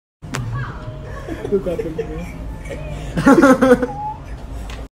Look at him, man.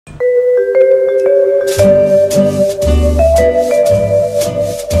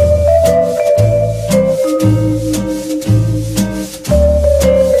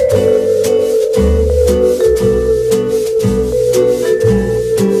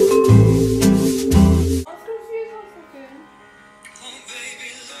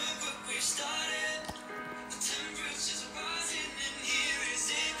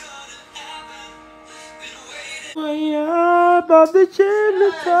 Above the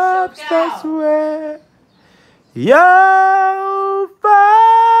chimney tops, that's where you'll find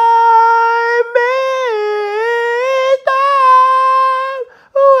me down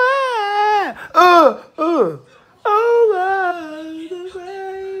where over the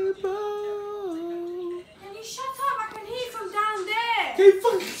rainbow. Can you shut up? I can hear you from down there. Can you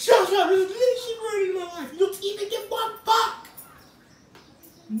fucking shut up? There's literally ruining my life. You don't even give one fuck.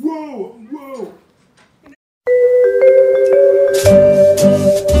 Whoa, whoa.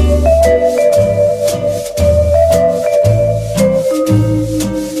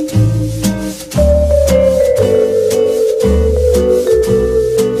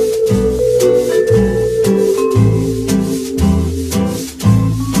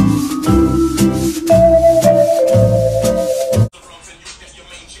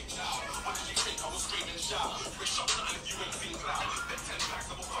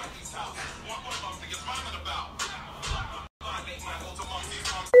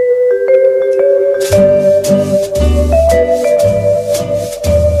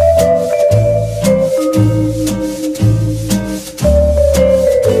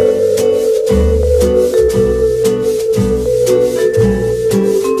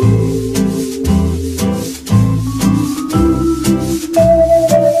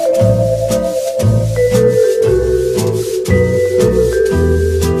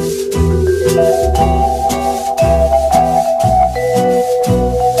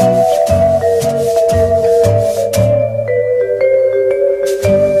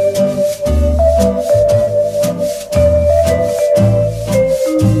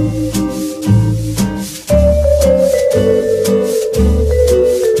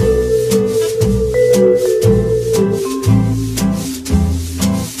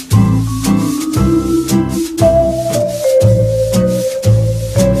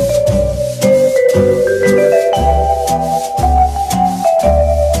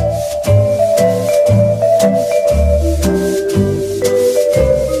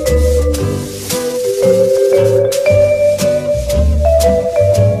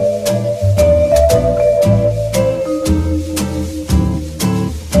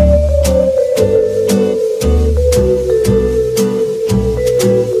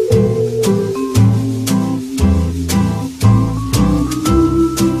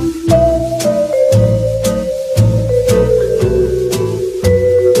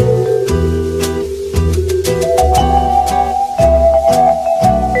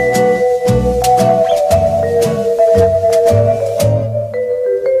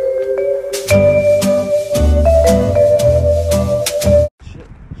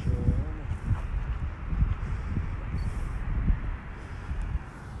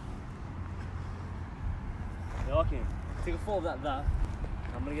 Okay, take a photo of that.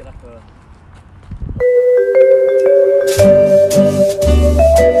 I'm gonna get like a...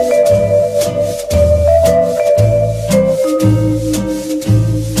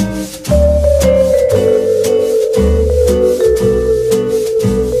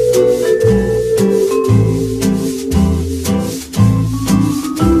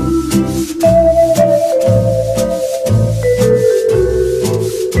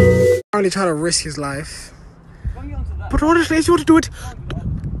 Apparently trying to risk his life. But honestly, if you want to do it,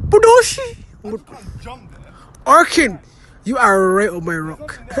 but no, she. Arkin, you are right up my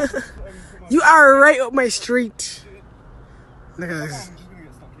rock. You are right up my street. Look at this.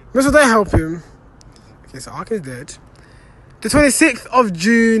 Must I help him? Okay, so Arkin is dead. The 26th of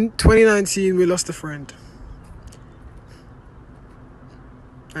June, 2019, we lost a friend.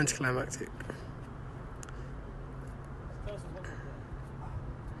 Anticlimactic.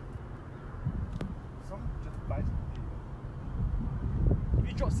 If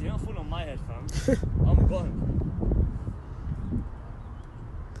he drops the earphone on my head, fam, I'm gone.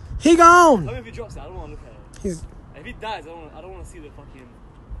 He gone! Tell me if he drops it, I don't want to look at it. If he dies, I don't want to see the fucking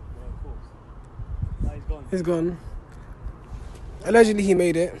corpse. Nah, he's gone. He's gone. Allegedly, he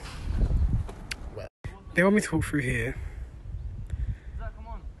made it. They want me to walk through here. Zach, come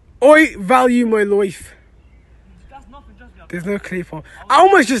on. Oi, value my life. That's nothing, just be There's no clip on. I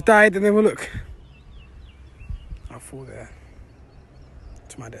almost just died, and then we'll look. I'll fall there.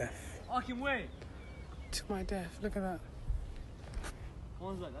 To my death. I can wait. to my death. Look at that.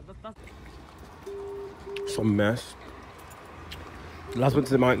 One's like that's Some mess. Lads went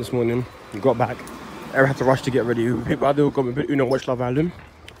to the mine this morning. We got back. Eric had to rush to get ready. People out there were going to watch Love Island.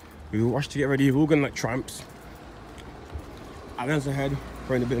 We all rushed to get ready. We were all going like tramps. Alan's ahead,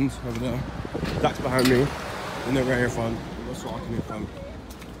 throwing the bins over there. Zach's behind me. And they're right in front. We've got Sarkin in front.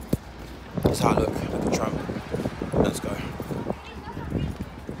 That's how I look, like a tramp. Let's go.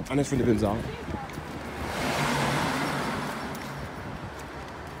 And let's throw the bins out.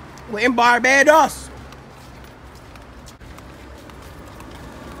 We're in Barbados!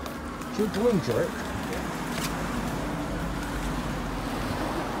 What you doing, jerk?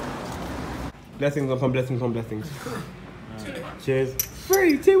 Blessings upon blessings upon blessings. Cheers.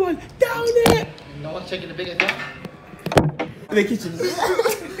 3, 2, 1, down it! No one's taking the biggest one. In the kitchen.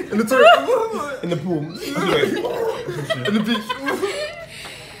 In the toilet. In the pool. In the beach.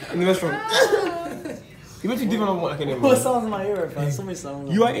 In the restaurant. You went to do one like anymore. what sounds in my ear, fam? So many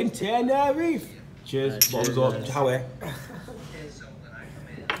sounds. You are in Tenerife. Cheers. Bottoms up. How That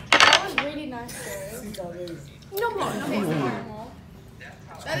was really nice though. No more, no more.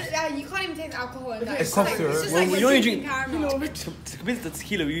 You can't even taste alcohol in that. It's soft, it's just Well, like you you're only drinking drink. caramel. Compared to the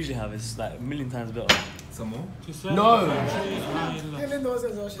tequila we usually have, it's like a million times better. Some more? No.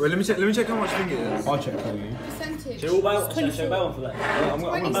 Wait, let me check how much thing it is. I'll check for you. Percentage. Should we buy one for that? I'm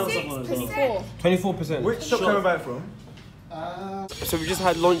gonna buy one as well. 26%. 24%. Which shop can I buy it from? So we just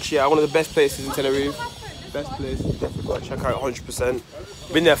had lunch here at one of the best places in Tenerife. Best place, definitely got to check out 100%.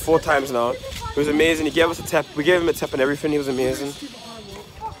 Been there 4 times now. It was amazing. He gave us a tip. We gave him a tip and everything. He was amazing.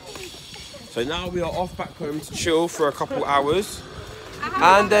 So now we are off back home to chill for a couple hours.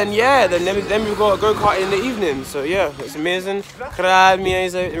 And then yeah, then we got a go-kart in the evening. So yeah, it's amazing.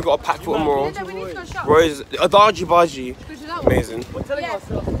 Amazing. We've got a pack for tomorrow. Rose, Adaji Baji. Amazing.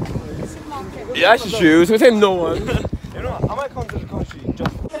 Yeah, that's true. So we're saying no one. You know what? I might come to the country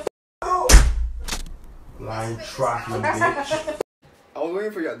just. Line track, you bitch. I was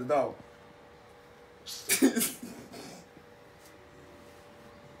waiting for you at the door.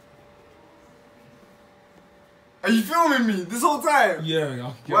 Are you filming me this whole time?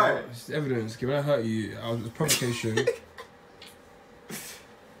 Yeah, Why? It's evidence. When I hurt you, it was provocation.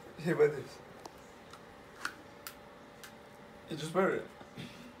 Here, wear this. You just wear it.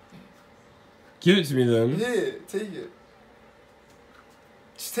 Give it to me then. Here, take it.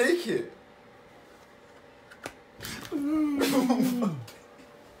 Just take it.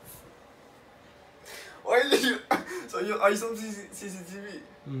 Why are you? So are you some CCTV?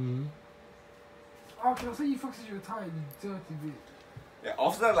 Oh, can I say you fucked you were tired, you dirty bitch? Yeah,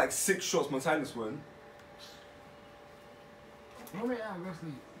 after that, like 6 shots, my sinus went. Vomit it out, go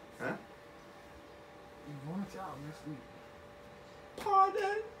sleep. Huh? You vomit it out, go sleep.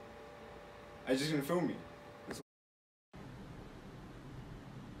 Pardon? Are you just gonna film me?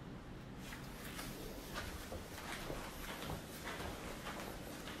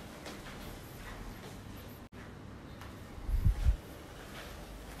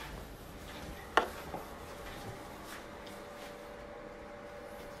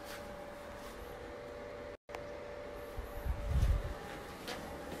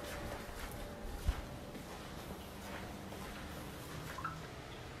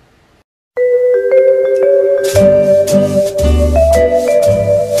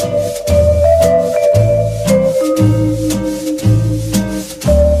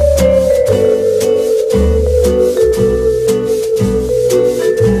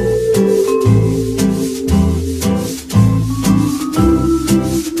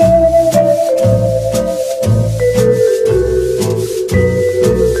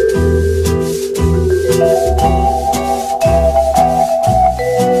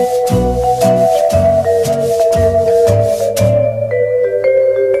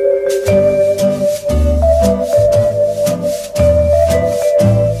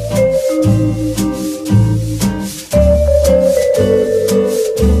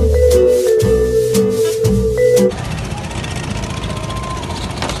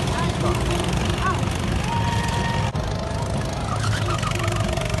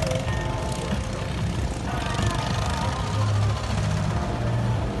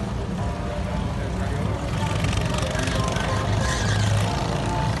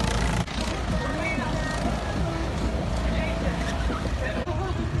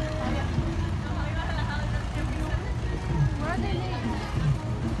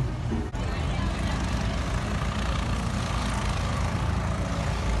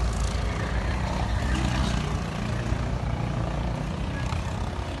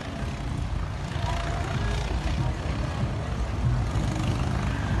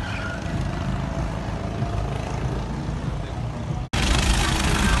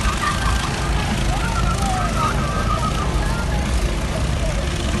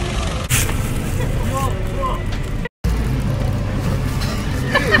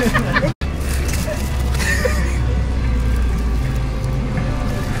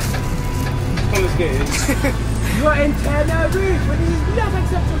 You're in Tenerifé, but it is not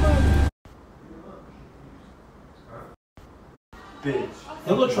acceptable. Bitch.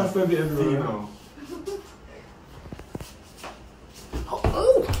 I've got transphobia everywhere. Female.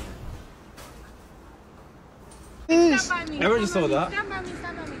 Everyone just saw that.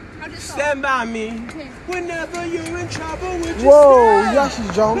 Stand by me whenever you're in trouble with your Whoa, yeah, she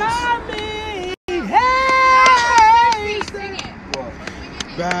jumped. Hey, Sing it.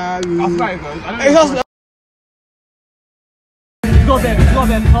 Bad. I fly, guys. I Hey, don't know. He's got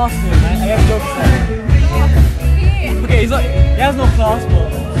their passport, man. I have jokes. Okay, he has no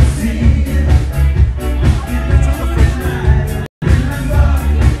passport.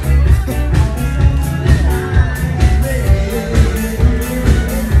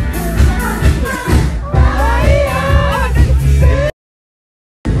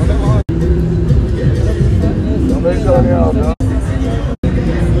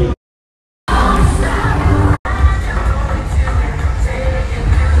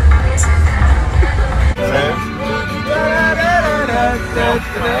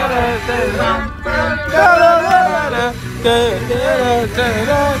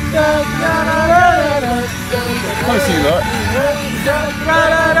 Can't see that.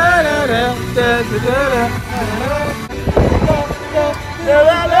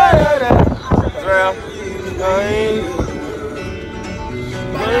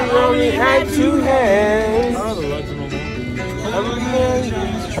 I only had 2 hands.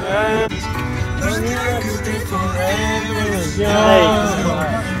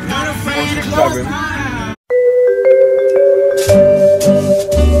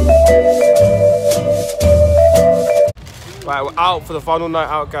 Right, we're out for the final night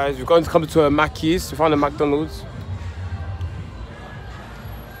out, guys. We're going to come to a Mackey's. We found a McDonald's.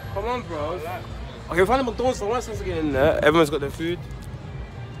 Come on, bro. Okay, we found a McDonald's, so I want us to get in there. Everyone's got their food.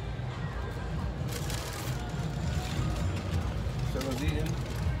 Someone's eating.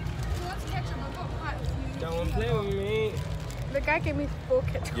 Don't play with me. The guy gave me 4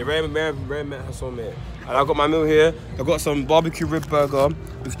 ketchup. Yeah, Ray met her soulmate. And I got my meal here. I got some barbecue rib burger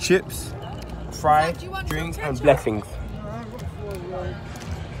with chips, fried, drinks, and blessings.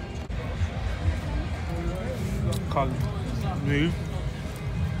 Can't move.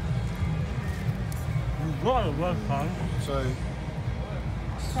 What a work, man. So,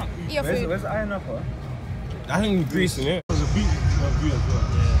 Eat your food. Where's the iron upper? I think we're greasing it. There's a beat as well.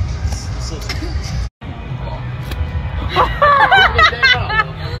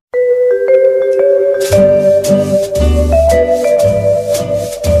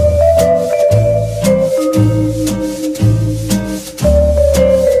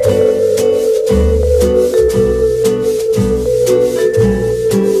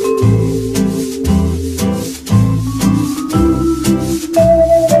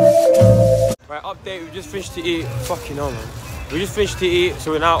 Right, update, we just finished to eat. Fucking hell, man. We just finished to eat,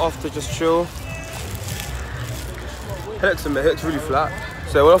 so we're now off to just chill. Head's really flat.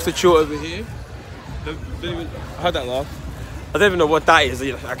 So we're off to chill over here. I heard that laugh. I don't even know what that is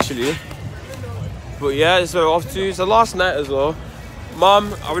actually. But yeah, so we're off to, it's the last night as well.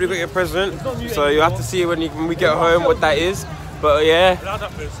 Mum, I already got your present, so you have to see when we get home what that is. But yeah,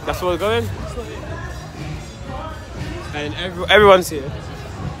 that's where we're going. And everyone's here.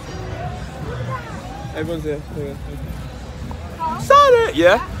 Everyone's here. Sonic!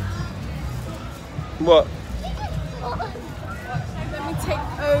 Yeah? What? Let me take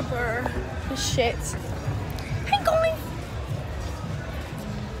over the shit. Hey, going.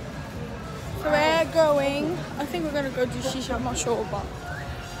 So we're going. I think we're gonna go do shisha. I'm not sure, but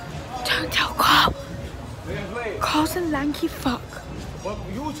don't tell Carl. Carl's a lanky fuck. Well,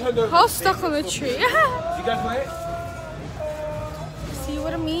 you turned over. Carl's stuck on the tree. You guys wait? See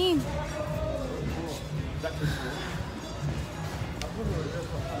what I mean?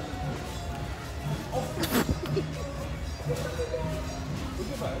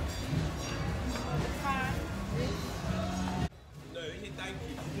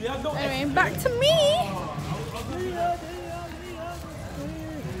 Anyway, back to me.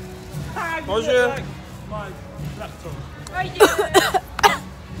 Bonjour.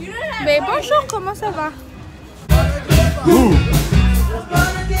 Mais bonjour, comment ça va?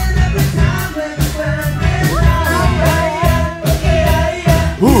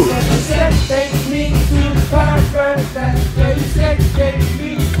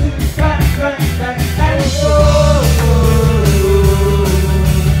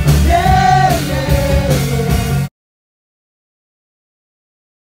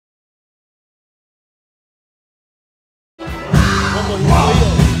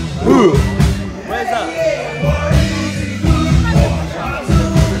 Where's that?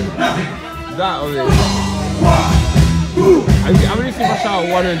 That or this? Rush Hour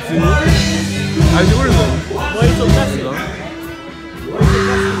 1 and 2. How's it all of them? Why are you so classic?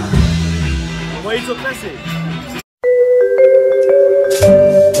 Why are you so classic?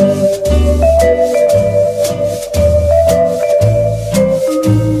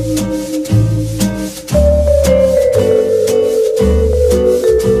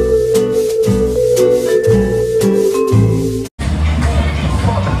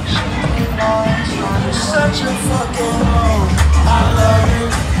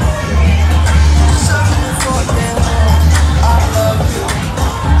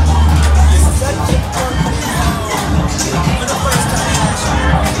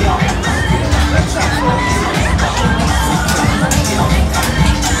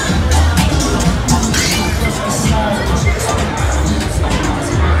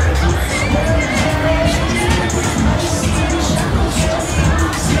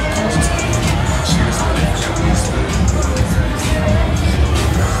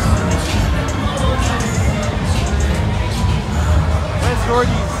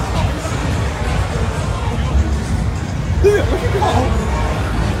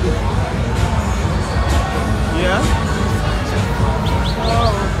 Yeah?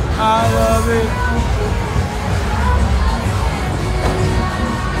 Oh, I love it.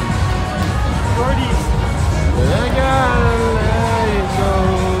 Jordies. I gotta let it go.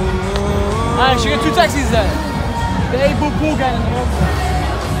 Alright, should we get 2 taxis then? The A-Bull pool guy in the road.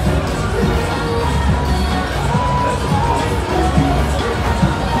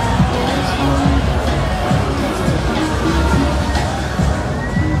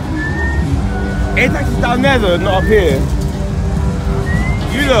 Apex is down there though, not up here.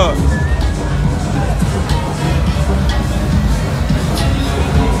 You look.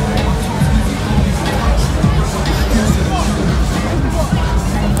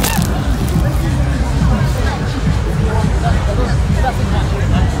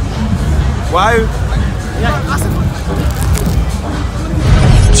 Why?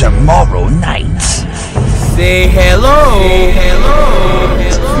 Tomorrow night. Say hello. Say hello.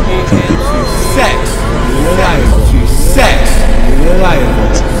 Sex. Life. Sex. Life.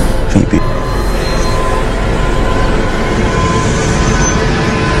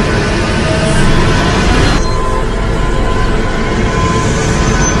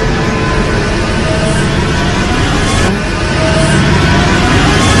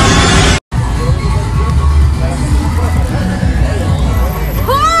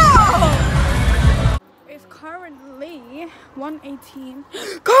 It's currently 1:18.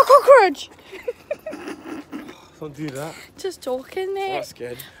 Go cockroach! Don't do that. Just talking, I'm mate.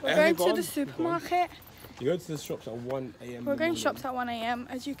 scared. We're going to the supermarket. You go to the shops at 1 a.m. We're going shops at 1 a.m.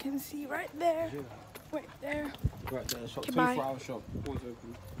 as you can see right there. Right there. Right there, shop, Goodbye. 24-hour shop, always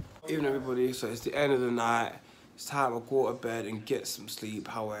open. Evening everybody, so it's the end of the night. It's time to go to bed and get some sleep.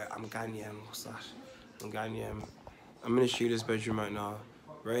 I'm Ganyam, what's that? I'm Ganyam. I'm in the shooter's bedroom right now.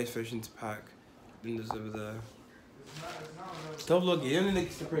 Ray's fishing to pack. Linda's over there. Don't vlog it, you only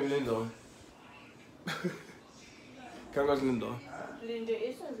need to bring Linda. Come on, Linda. Linda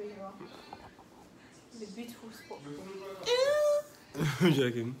is over here. The beautiful spot. I'm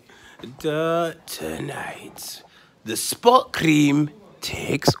joking. Tonight, the spot cream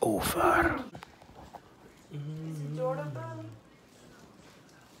takes over.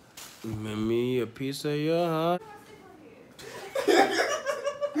 Give me a piece of your heart.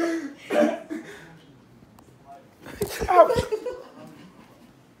 It's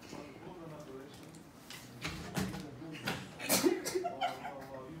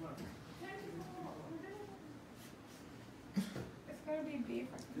gonna be beef.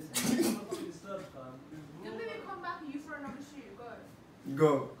 Come back and you for another shoot. Go.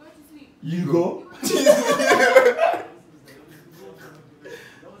 Go. Go to sleep. You go.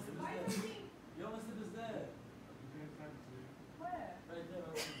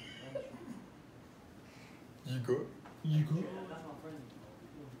 You go. You go.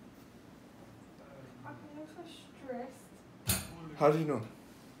 I'm so stressed. How do you know?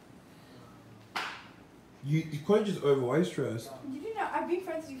 You can't just overweight stress. Did you know I've been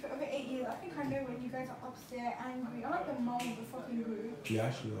friends with you for over 8 years? I think I know when you guys are upset, angry. I'm like the mom of the fucking group. You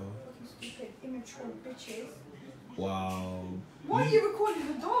actually are. Fucking stupid, immature bitches. Wow. Why are you recording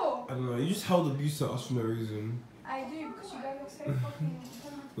the door? I don't know. You just held abuse at us for no reason. I do because you guys are so fucking.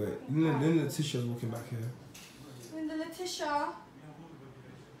 Wait, then Letitia's walking back here. Linda Letitia.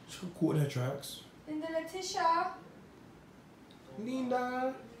 She got caught in her tracks. Linda Letitia.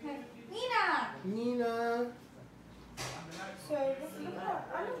 Linda. Nina. Nina. So look at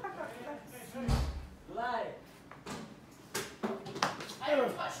I look like a Light. I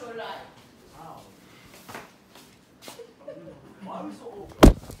don't touch your light.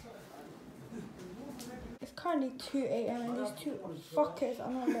 It's currently 2 a.m. and these two fuckers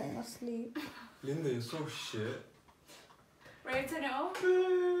are not letting us sleep. Linda, you're so shit. Ready to turn it off?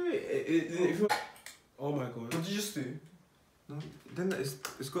 Oh my god. What did you just do? No, then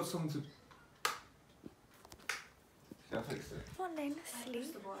it's got something to. Yeah, I fixed it. Not letting us sleep.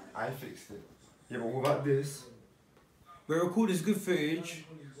 I fixed it. Yeah, but what about this? We record this good footage.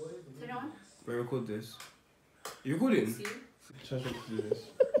 Turn it on. We record this. You recording? Try to do this.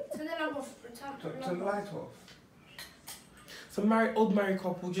 Turn the lamp off. Turn the light off. Some old married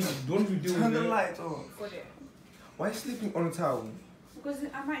couple just don't do Turn the it. light off. Why are you sleeping on a towel? Because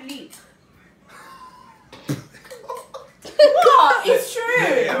I might leak. What? It's true.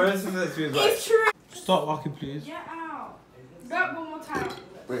 Yeah, It's true. Start walking, please. Get out. Back one more time.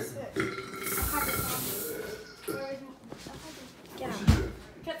 Wait. Get out.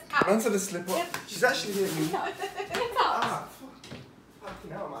 Get out. Answer the slipper. She's actually hitting me. Get out. Ah.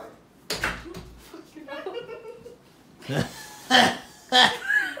 Fucking hell, mate.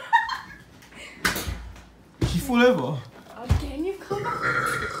 Did she fall over? Again, you've come back.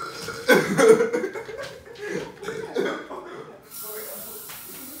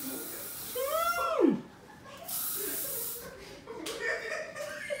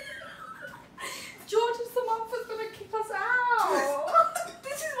 George and Samantha's gonna kick us out.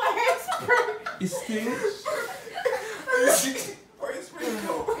 This is my hairspray. It stinks. Why is spring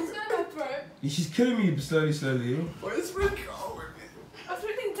cold? It's not my throat. She's killing me slowly. Why is spring cold with me? I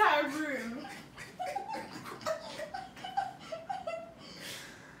threw the entire room.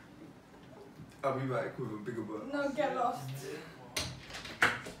 I'll be back with a bigger butt. No, get lost.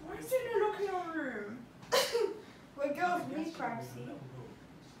 Why is there no lock in your room? We're girls, we need privacy.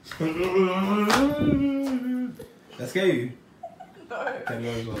 That scare you? No. Okay, no,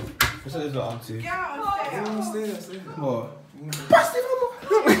 as well. What's that up to? Get out and stay out. Stay there. What?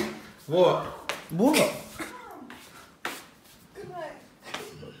 What? What? Good night.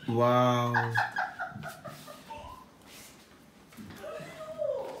 Wow.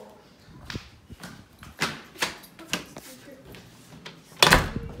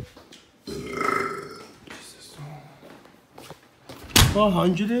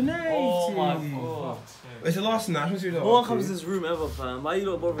 $480. Oh my god. It's the last night. No one comes to this room ever, fam. Why are you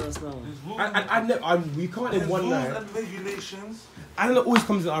not bothering us now? We can't in one night. and regulations. Alan always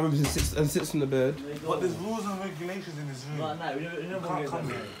comes in our rooms and sits on the bed. But there's rules and regulations in this room. Not at night. We never Can't get come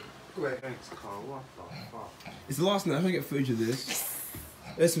that. here. Wait. Thanks, Carl. What the fuck? It's the last night. I'm gonna get footage of this.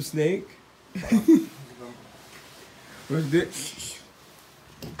 There's some snake. Where's it? Just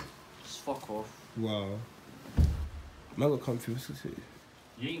fuck off. Wow. Man got comfy. What's this?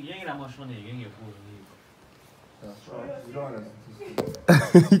 You ain't that much money. You ain't get food. That's right. You don't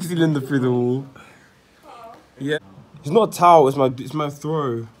want You can see Linda through the wall. Yeah. It's not a towel. It's my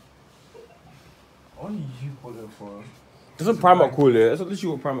throw. Only you call it for. That's what Primark call it. That's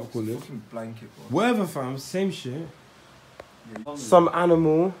literally what Primark call it. Fucking blanket, bro. Whatever, fam. Same shit. Some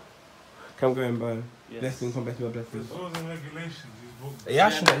animal. Come go and buy. Blessing, come back to my blessing. Rules and regulations. These books.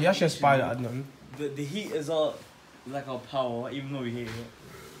 You actually spied at Adnan. The heat is like our power, even though we hate it.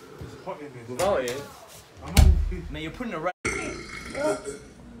 It's hot in this. Without it, I'm not. man, you're putting it right. But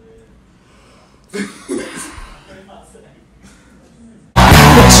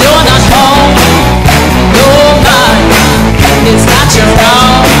you're not home, nobody, it's not your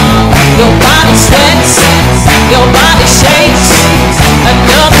own. Your body sweats, your body shakes,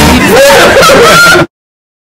 another